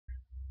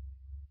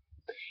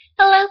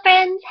Hello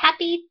friends,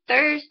 happy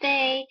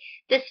Thursday.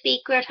 This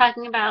week we're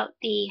talking about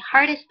the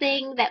hardest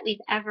thing that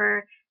we've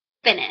ever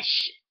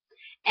finished.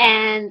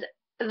 And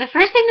the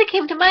first thing that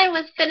came to mind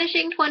was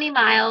finishing 20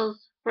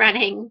 miles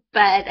running,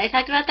 but I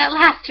talked about that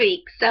last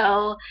week.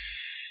 So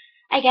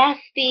I guess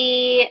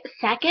the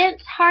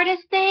second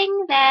hardest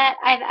thing that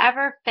I've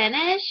ever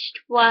finished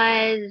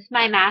was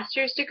my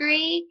master's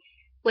degree,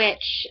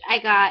 which I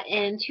got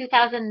in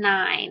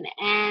 2009.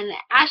 And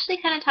Ashley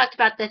kind of talked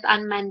about this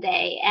on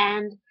Monday,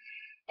 and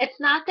it's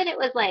not that it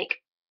was like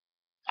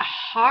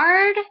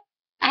hard.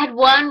 I had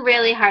one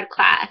really hard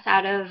class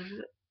out of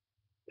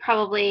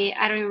probably,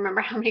 I don't even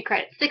remember how many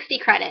credits, 60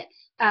 credits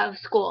of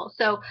school.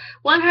 So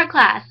one hard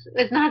class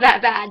was not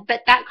that bad,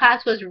 but that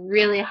class was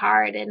really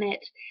hard and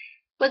it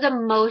was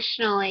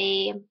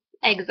emotionally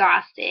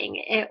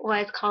exhausting. It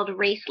was called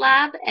Race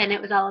Lab and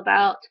it was all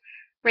about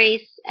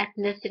race,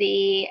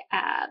 ethnicity,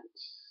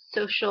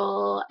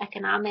 social,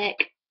 economic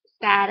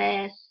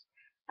status,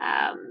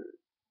 um,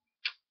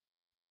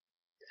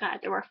 God,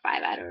 there were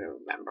five. I don't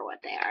remember what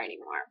they are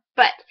anymore.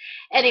 But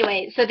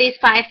anyway, so these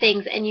five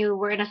things, and you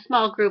were in a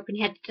small group and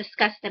you had to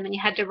discuss them and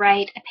you had to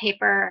write a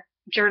paper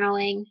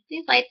journaling.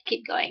 These lights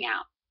keep going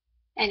out.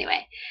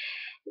 Anyway,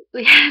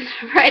 we had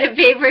to write a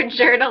paper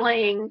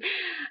journaling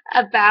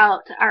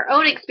about our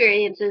own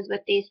experiences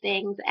with these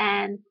things,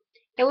 and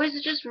it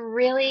was just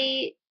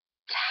really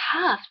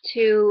tough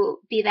to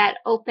be that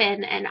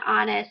open and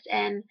honest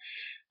and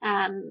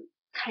um,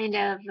 kind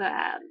of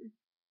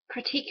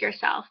critique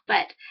yourself.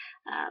 But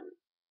um,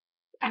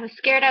 I was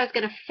scared I was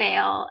going to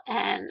fail,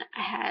 and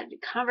I had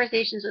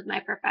conversations with my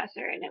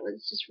professor, and it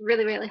was just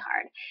really, really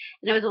hard.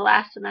 And it was the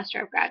last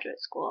semester of graduate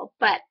school,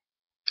 but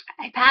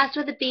I passed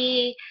with a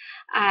B.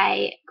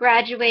 I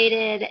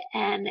graduated,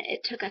 and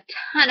it took a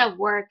ton of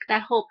work,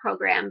 that whole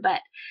program,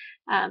 but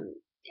um,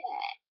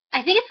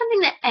 I think it's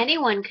something that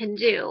anyone can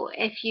do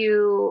if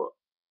you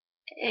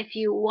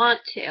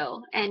want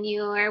to, and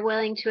you are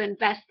willing to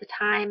invest the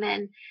time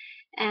and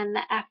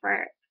the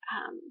effort.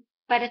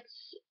 But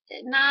it's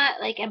not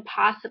like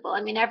impossible.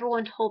 I mean,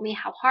 everyone told me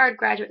how hard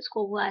graduate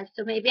school was,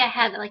 so maybe I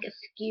had like a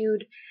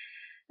skewed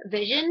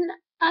vision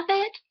of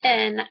it,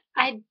 and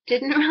I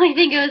didn't really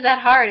think it was that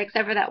hard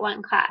except for that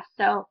one class.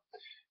 So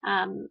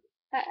um,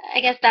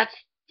 I guess that's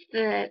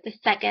the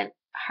second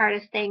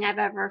hardest thing I've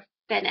ever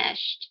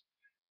finished.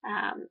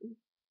 Um,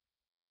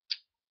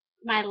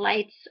 my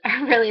lights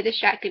are really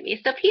distracting me.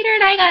 So Peter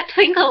and I got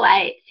twinkle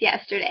lights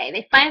yesterday.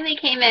 They finally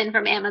came in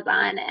from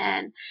Amazon,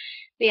 and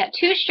we got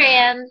two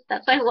strands.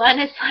 That's why one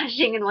is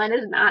flashing and one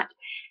is not.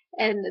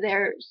 And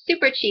they're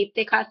super cheap.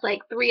 They cost like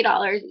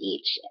 $3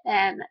 each.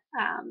 And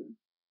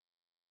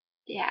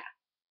yeah,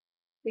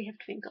 we have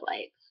twinkle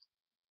lights.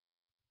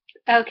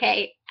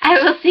 Okay, I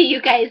will see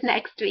you guys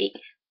next week.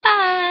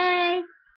 Bye!